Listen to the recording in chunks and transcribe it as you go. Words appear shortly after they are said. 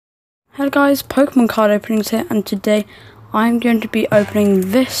Hello guys, Pokemon card openings here, and today I'm going to be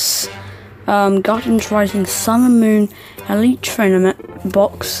opening this Guardians Rising Sun and Moon Elite Trainer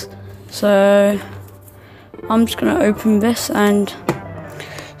box. So I'm just going to open this and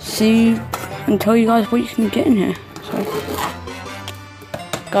see and tell you guys what you can get in here. So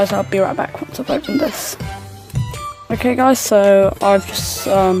guys, I'll be right back once I've opened this. Okay guys, so I've just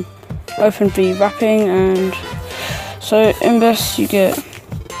opened the wrapping, and so in this you get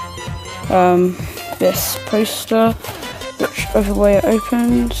this poster, whichever way it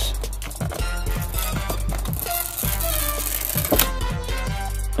opens.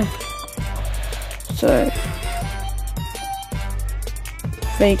 So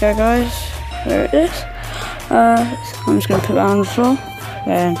there you go guys, there it is. I'm just going to put that on the floor.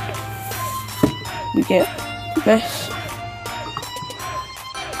 Then we get this.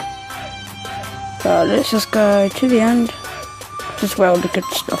 So let's just go to the end. This is where all the good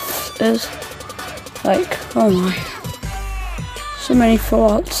stuff is. Like, oh my, so many full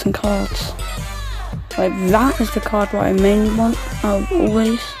arts and cards. Like, that is the card what I mainly want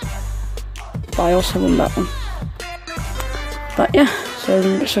always, but I also want that one. But yeah, so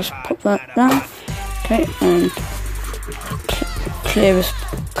let's just pop that down. Okay, and clear this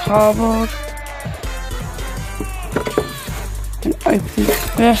cardboard and open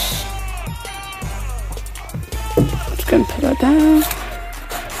this. Just gonna put that down.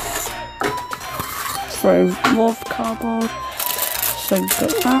 Throw more of the cardboard. So we've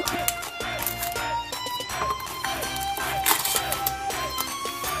got that.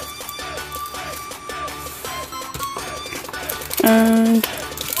 And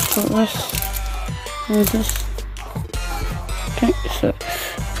got this. And this. Okay, so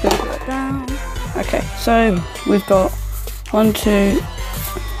let's put that down. Okay, so we've got 1, 2,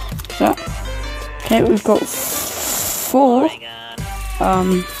 that. Okay, we've got 4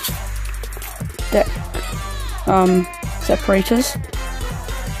 deck separators. Just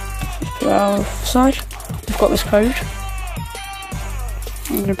put that on the side. We've got this code.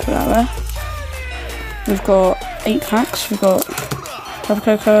 I'm going to put that there. We've got 8 packs. We've got Tapu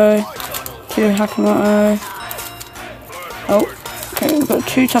Koko, 2 Hakimoto. Oh, okay, we've got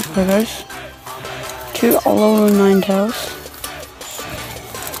 2 Tapu Kokos, 2 Alolan Ninetales.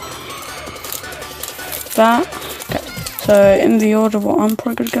 That. Okay, so in the order, what I'm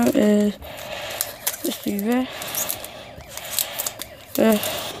probably going to go is, let's do this, so,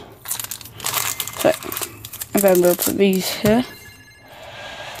 and then we'll put these here.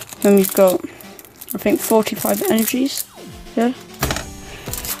 Then we've got, I think, 45 energies here.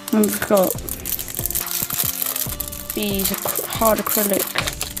 And we've got these hard acrylic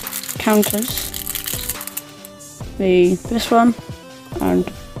counters. This one and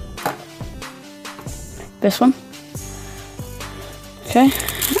this one. Okay,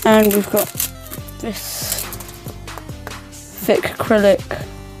 and we've got this thick acrylic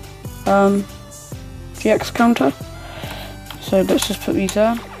GX counter. So let's just put these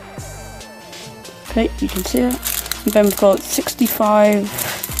there. Okay, you can see it. And then we've got 65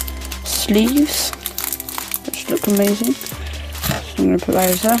 sleeves, which look amazing. So I'm going to put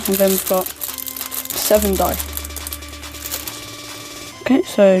those there. And then we've got 7 die. Okay,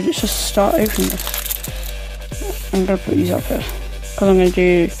 so let's just start opening this. I'm going to put these up here, because I'm going to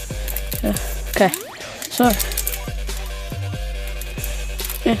do, okay, so,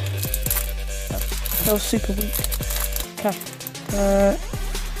 yeah, that was super weak. Okay,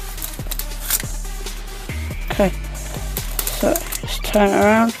 okay, so let's turn it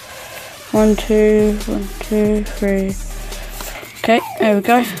around. 1, 2, 1, 2, 3. Okay, there we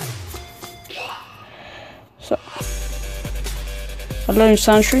go. So, Alolan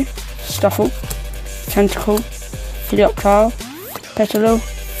Sandshrew, Stuffle, Tentacle, Helioptile, Petalil,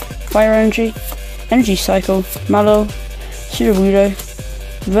 Fire Energy, Energy Cycle, Mallow, Sudowoodo,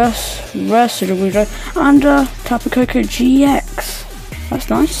 Reverse Sudowoodo, and Tapu Koko GX. That's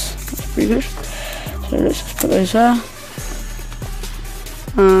nice. That's pretty good. So let's just put those there.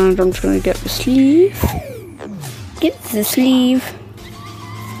 And I'm just going to get the sleeve. Get the sleeve.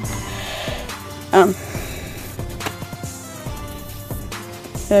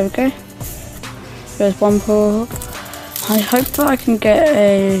 There we go. There's one pull. I hope that I can get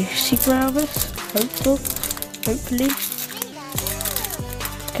a secret out of this. Hopefully.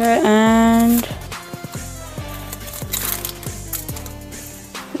 Okay, and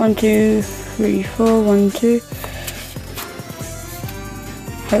 1, 2, 3, 4. 1, 2.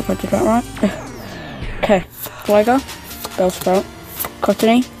 Hope I did that right. Okay, Gligar, Bellsprout,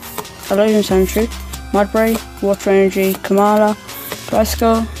 Cottonee, Alolan Sandshrew, Mudbray, Water Energy, Kamala,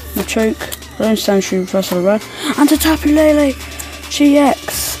 Gliscor, Machoke, Alolan Sandshrew, Reverse Holo, and a Tapu Lele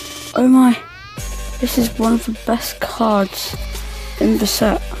GX. Oh my, this is one of the best cards in the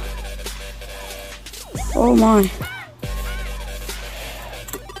set. Oh my.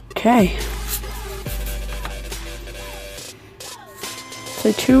 Okay.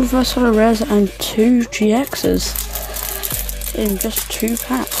 So 2 reverse holo rares and 2 GXs in just 2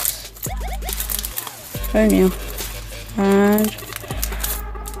 packs. O'Neal. And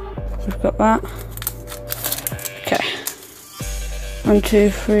we've got that. Okay. 1, 2,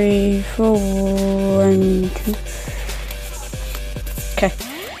 3, 4, 1, 2. Okay.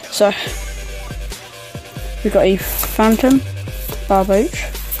 So we've got a Phantom, Barboach,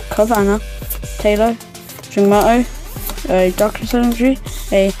 Carvanha, Taylor, Jungmato, a Darkness Energy,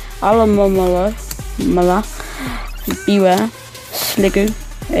 a Alamomala, Beware, Sliggoo,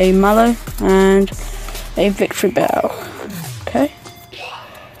 a Mallow, and a Victory Bell. Okay.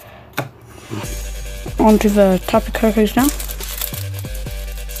 On to the Tapu Kokos now.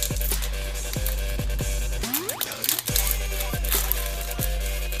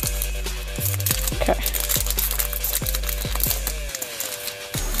 Okay.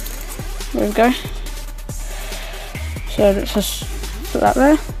 There we go. So let's just put that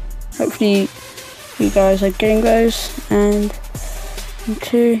there. Hopefully you guys are getting those. And 1,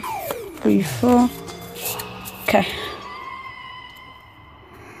 2, 3, 4. Okay.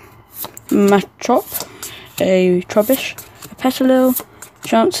 Machop, a Trubbish, a Petalil,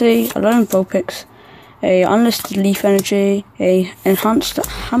 Chansey, a Lone Vulpix, a Unlisted Leaf Energy, a Enhanced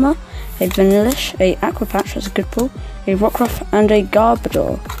Hammer, a Vanillish, a Aqua Patch, that's a good pull, a Rockruff, and a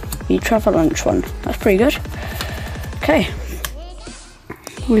Garbodor, the Travelunch one. That's pretty good. Okay.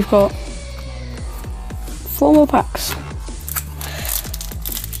 We've got 4 more packs.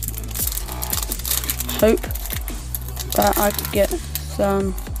 Hope that I could get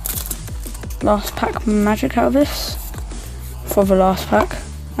some last pack magic out of this for the last pack,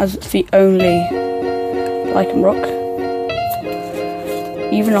 as it's the only Lycanroc.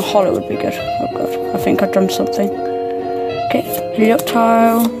 Even a holo would be good. Oh god, I think I've done something. Okay,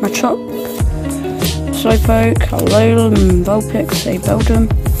 Helioptile, Machop, Slowpoke, a Alolan Vulpix, a Beldum,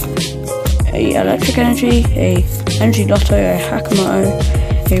 a Electric Energy, a Energy Lotto, a Hakamoto,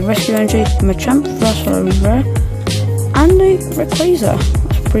 a Rescue Energy, a Machamp, that's what I was rare, and a Rayquaza.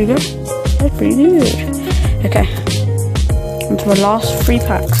 That's pretty good. That's pretty good. Okay. Onto the last 3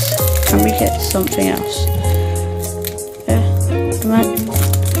 packs. Can we get something else? Yeah. Come on.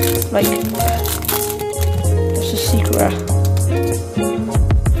 Like, that's a secret rare.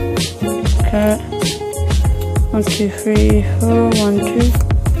 Okay. 1, 2, 3, 4. 1, 2.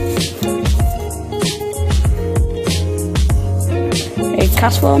 A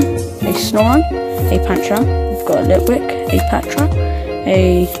Castform, a Snorunt, a Pancham. We've got a Litwick, a Patra, a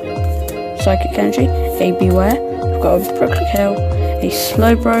Psychic Energy, a Beware, we've got a Brookhill, a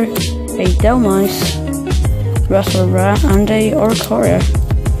Slowbro, a Delmice, Russell Rare, and a Oricorio.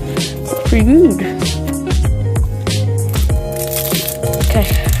 That's pretty good. Okay.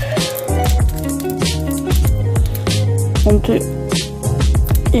 1, 2.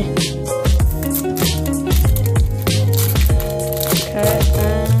 Yeah.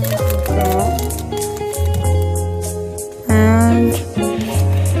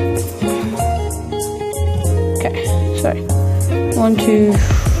 Okay, so 1, 2,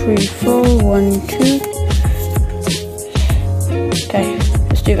 3, 4, 1, 2. Okay,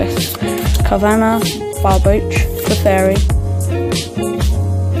 let's do this. Carvanha, Barboach, Clefairy,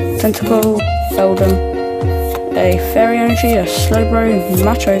 Tentacle, Beldum, a Fairy Energy, a Slowbro,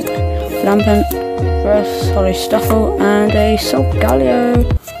 Machoke, Lampent, Reverse Holo Stuffle, and a Solgaleo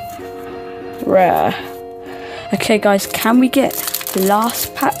rare. Okay guys, can we get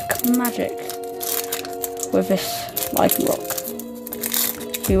last pack magic with this Lycanroc?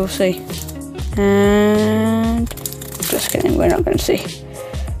 We will see. And just kidding, we're not going to see.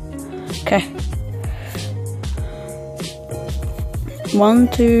 Okay. 1,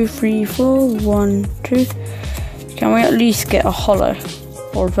 2, 3, 4. 1, 2. Can we at least get a holo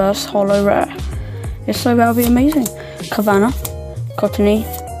or reverse holo rare? If so, that would be amazing. Carvanha, Cottony,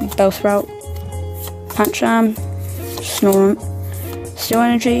 Bellsprout, Pancham, Snorunt, Steel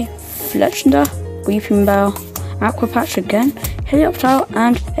Energy, Fletchender, Weeping Bell, Aqua Patch again, Helioptile,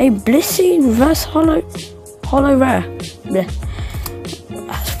 and a Blissey reverse holo rare. Blech.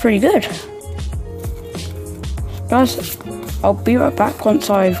 That's pretty good. Guys, I'll be right back once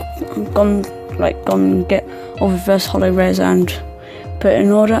I've gone and get all the reverse holo rares and put it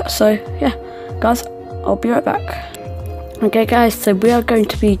in order. So yeah, guys, I'll be right back. Okay guys, so we are going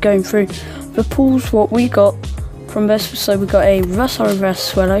to be going through the pulls, what we got from this. So we got a reverse holo reverse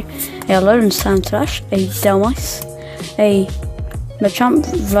Swellow, a Alolan Sandslash, a Delmice, a Machamp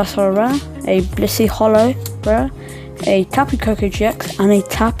Versal Rare, a Blissey Hollow Rare, a Tapu Koko GX, and a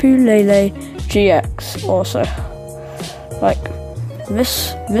Tapu Lele GX also. Like,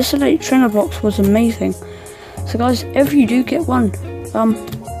 this Elite Trainer box was amazing. So guys, if you do get one,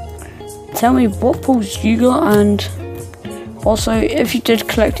 tell me what pulls you got, and also if you did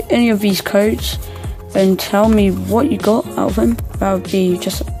collect any of these codes, then tell me what you got out of them. That would be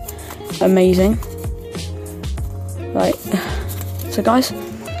just amazing. Like, so guys,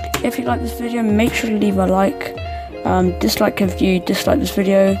 if you like this video, make sure to leave a like. Dislike if you dislike this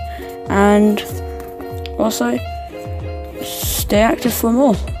video, and also stay active for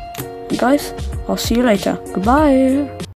more. And guys, I'll see you later. Goodbye.